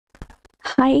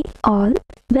Hi all,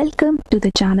 welcome to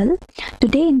the channel.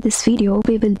 Today in this video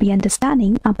we will be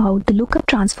understanding about the lookup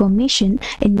transformation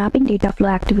in mapping data flow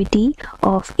activity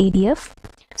of ADF.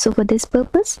 So for this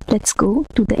purpose, let's go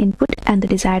to the input and the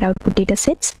desired output data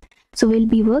sets. So we'll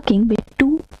be working with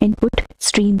two input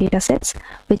stream data sets,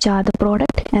 which are the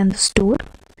product and the store.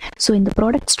 So in the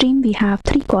product stream, we have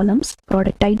three columns: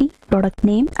 product ID, product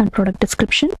name, and product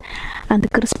description. And the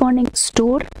corresponding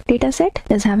store data set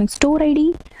is having store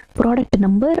ID, product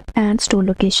number, and store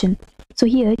location. So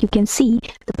here you can see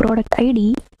the product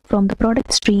ID from the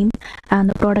product stream and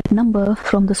the product number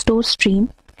from the store stream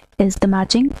is the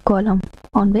matching column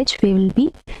on which we will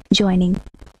be joining.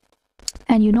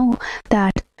 And you know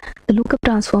that the lookup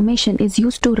transformation is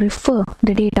used to refer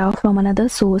the data from another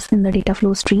source in the data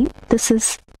flow stream. This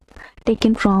is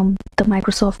taken from the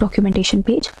Microsoft documentation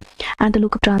page, and the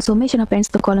lookup transformation appends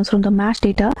the columns from the match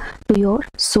data to your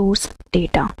source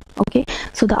data. Okay,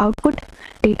 so the output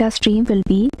data stream will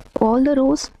be all the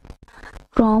rows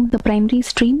from the primary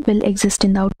stream will exist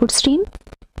in the output stream.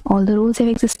 All the rows have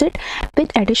existed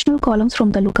with additional columns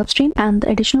from the lookup stream, and the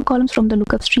additional columns from the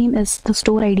lookup stream is the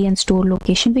store ID and store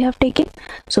location we have taken.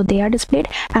 So they are displayed,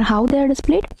 and how they are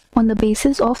displayed? On the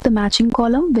basis of the matching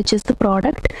column, which is the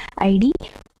product ID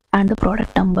and the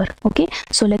product number. Okay,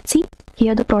 so let's see.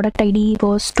 Here the product ID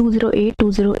was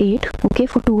 208208, okay,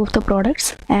 for two of the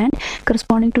products, and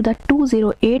corresponding to that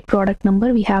 208 product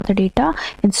number, we have the data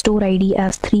in store ID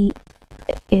as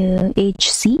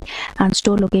 3HC and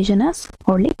store location as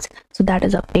Horlicks. So that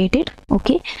is updated.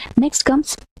 Okay, next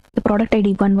comes the product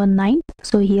ID 119.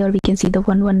 So here we can see the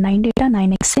 119 data,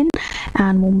 9XN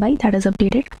and Mumbai, that is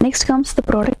updated. Next comes the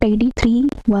product ID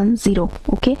 310.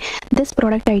 Okay, this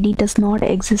product ID does not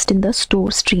exist in the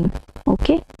store stream.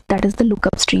 Okay, that is the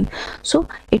lookup stream, so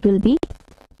it will be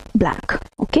blank.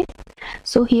 Okay,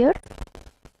 so here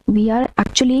we are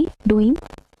actually doing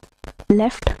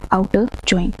left outer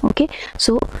join. Okay,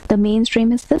 so the main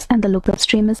stream is this and the lookup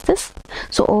stream is this.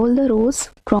 So all the rows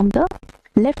from the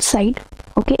left side,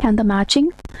 okay, and the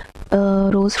matching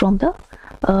rows from the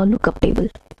lookup table.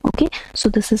 Okay, so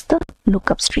this is the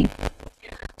lookup stream.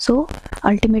 So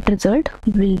ultimate result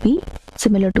will be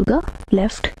similar to the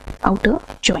left outer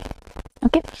join.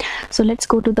 Okay, so let's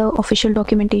go to the official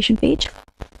documentation page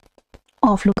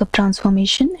of lookup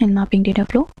transformation in mapping data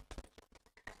flow.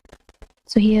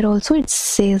 So here also it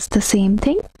says the same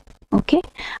thing. Okay,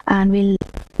 and we'll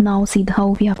now see how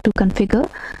we have to configure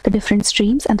the different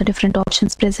streams and the different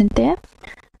options present there.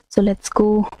 So let's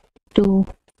go to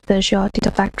the Azure Data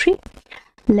Factory.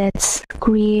 Let's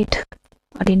create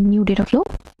a new data flow.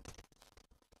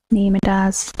 Name it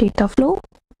as data flow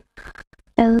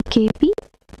LKP,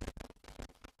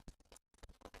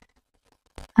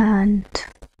 and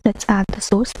let's add the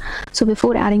source. So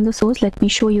before adding the source, let me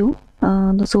show you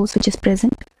the source which is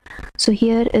present. So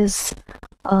here is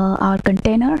our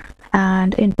container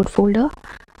and input folder,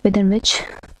 within which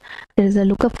there is a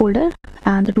lookup folder,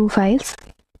 and the two files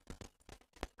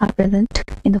are present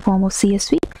in the form of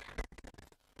CSV.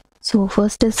 So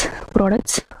first is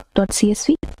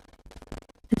products.csv.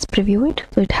 Let's preview it.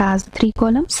 So it has three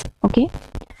columns. Okay,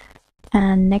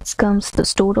 and next comes the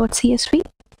store.csv,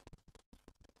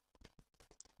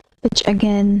 which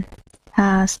again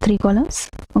has three columns.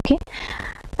 Okay,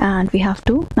 and we have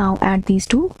to now add these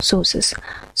two sources.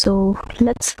 So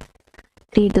let's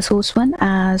create the source one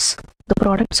as the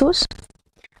product source,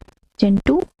 gen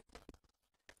 2.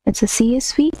 It's a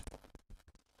CSV.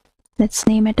 Let's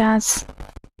name it as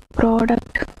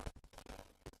product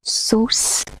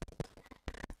source.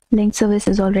 Link service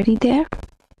is already there.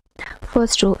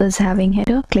 First row is having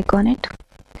header. Click on it.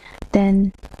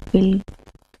 Then we'll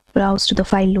browse to the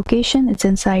file location. It's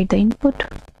inside the input,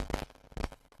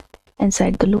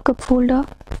 inside the lookup folder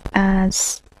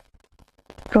as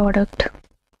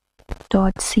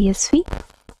product.csv.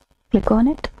 Click on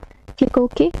it. Click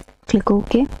OK. Click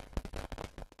OK.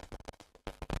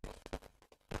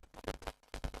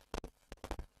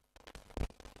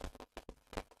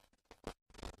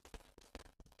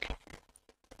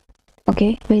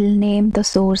 Okay, we'll name the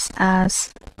source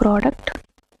as product.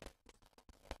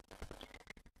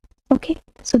 Okay,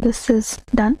 so this is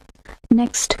done.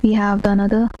 Next we have the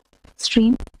another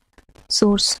stream,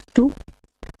 source 2.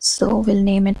 So we'll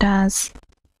name it as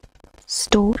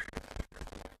store,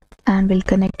 and we'll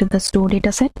connect to the store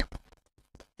dataset,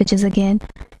 which is again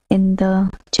in the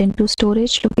gen 2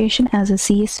 storage location as a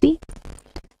CSV.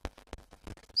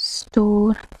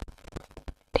 Store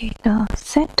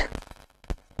dataset.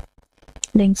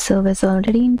 Link service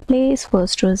already in place.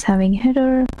 First row is having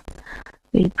header.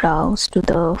 We'll browse to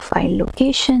the file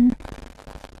location,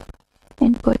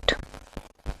 input,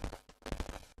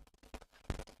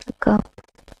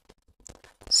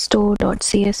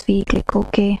 store.csv, click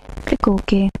OK, click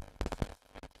OK.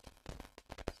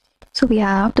 So we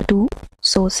have the two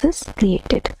sources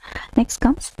created. Next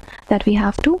comes that we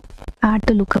have to add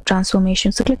the lookup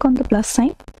transformation. So click on the plus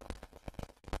sign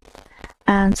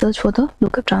and search for the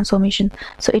lookup transformation.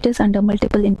 So it is under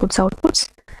multiple inputs outputs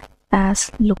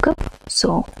as lookup.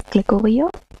 So click over here.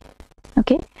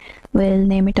 Okay, we'll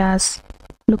name it as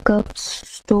lookup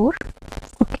store.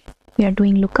 Okay, we are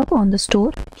doing lookup on the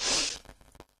store,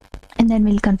 and then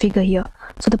we'll configure here.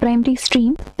 So the primary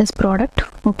stream is product,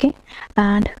 okay,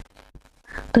 and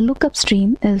the lookup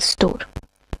stream is store,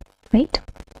 right?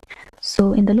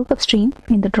 So in the lookup stream,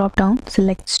 in the drop down,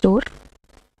 select store.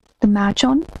 The match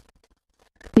on,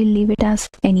 we'll leave it as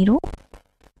any row,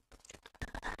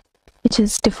 which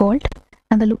is default,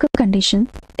 and the lookup condition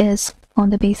is on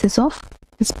the basis of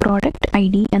this product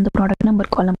ID and the product number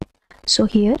column. So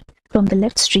here from the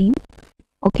left stream,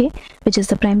 okay, which is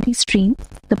the primary stream,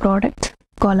 the product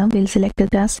column will select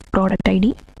it as product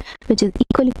ID, which is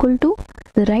equal to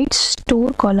the right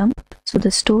store column. So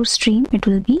the store stream, it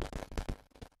will be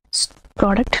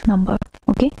product number.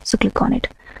 Okay, so click on it.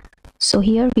 So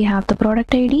here we have the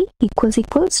product ID equals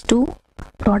to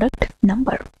product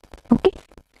number. Okay,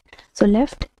 so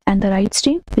left and the right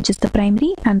stream, which is the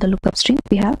primary, and the lookup stream,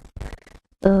 we have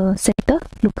set the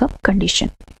lookup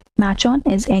condition. Match on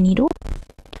is any row.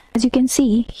 As you can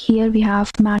see here, we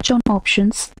have match on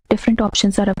options. Different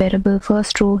options are available: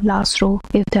 first row, last row,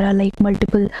 if there are like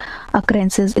multiple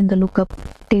occurrences in the lookup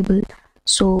table,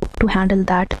 so to handle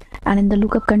that. And in the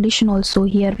lookup condition also,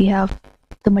 here we have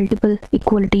the multiple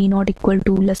equality, not equal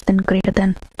to, less than, greater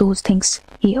than, those things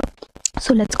here.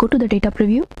 So let's go to the data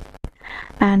preview,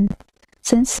 and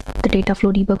since the data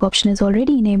flow debug option is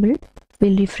already enabled,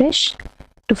 we'll refresh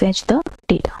to fetch the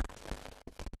data.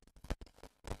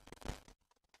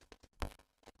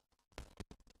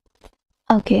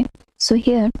 Okay, so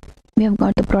here we have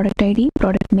got the product ID,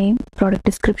 product name, product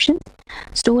description,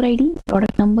 store ID,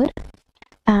 product number,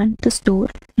 and the store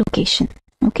location.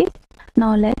 Okay,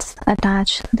 now let's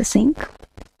attach the sink.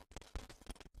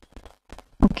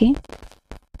 Okay,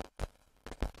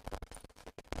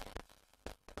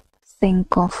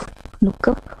 sink of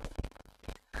lookup.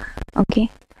 Okay,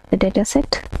 the data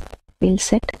set we'll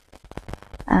set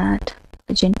at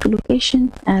the Gen2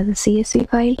 location as a CSV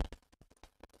file.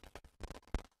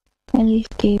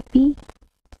 LKP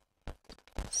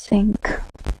sync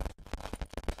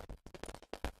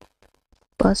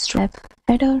first ref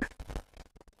header,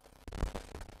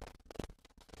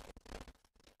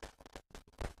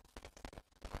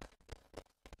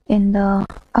 in the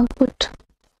output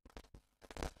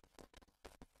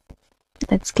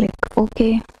let's click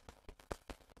OK,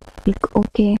 click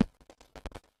OK.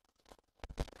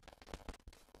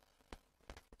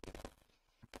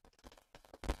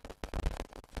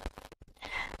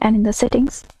 And in the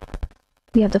settings,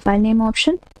 we have the file name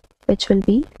option, which will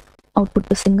be output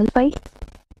to single file.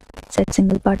 Set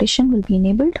single partition will be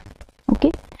enabled.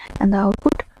 Okay, and the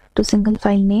output to single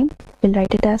file name, we'll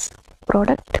write it as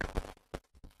product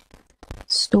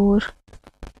store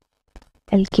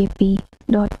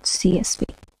lkp.csv.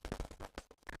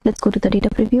 Let's go to the data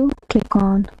preview, click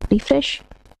on refresh.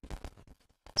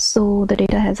 So the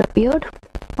data has appeared.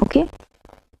 Okay,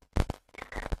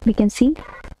 we can see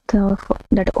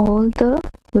that all the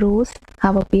rows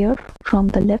have appeared from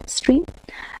the left stream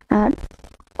and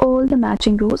all the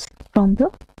matching rows from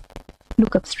the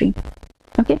lookup stream.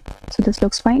 Okay, so this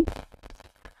looks fine.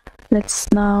 Let's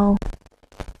now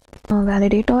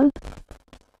validate all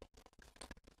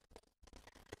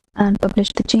and publish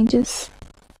the changes.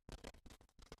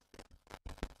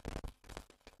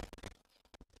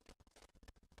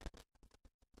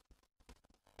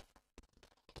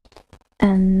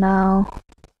 And now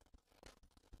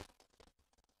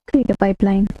create a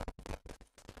pipeline.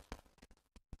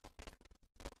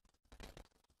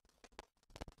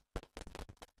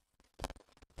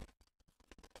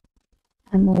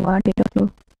 And move our data flow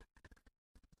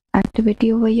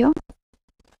activity over here.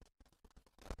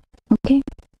 Okay,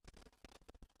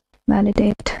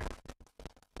 validate,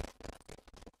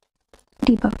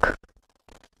 debug.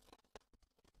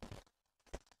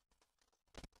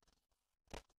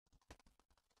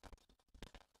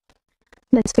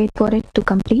 Let's wait for it to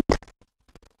complete.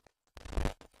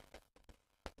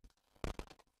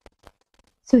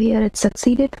 So here it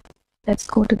succeeded. Let's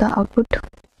go to the output.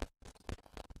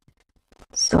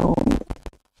 So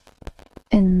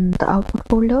in the output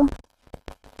folder,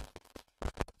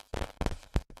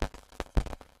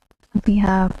 we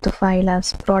have the file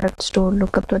as product store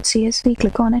lookup.csv.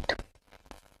 Click on it,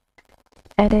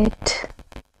 edit,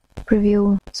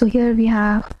 preview. So here we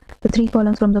have the 3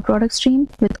 columns from the product stream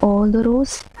with all the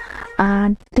rows,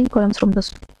 and 3 columns from the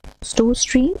store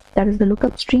stream, that is the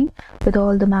lookup stream, with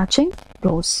all the matching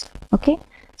rows. Okay,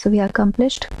 so we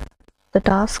accomplished the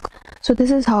task. So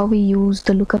this is how we use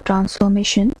the lookup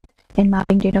transformation in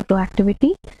mapping data flow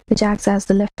activity, which acts as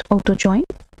the left outer join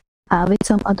with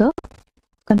some other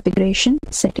configuration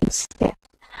settings there.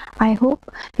 I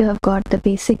hope you have got the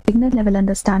basic beginner level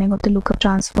understanding of the lookup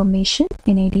transformation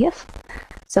in ADF.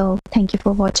 So thank you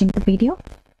for watching the video.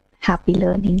 Happy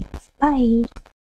learning. Bye.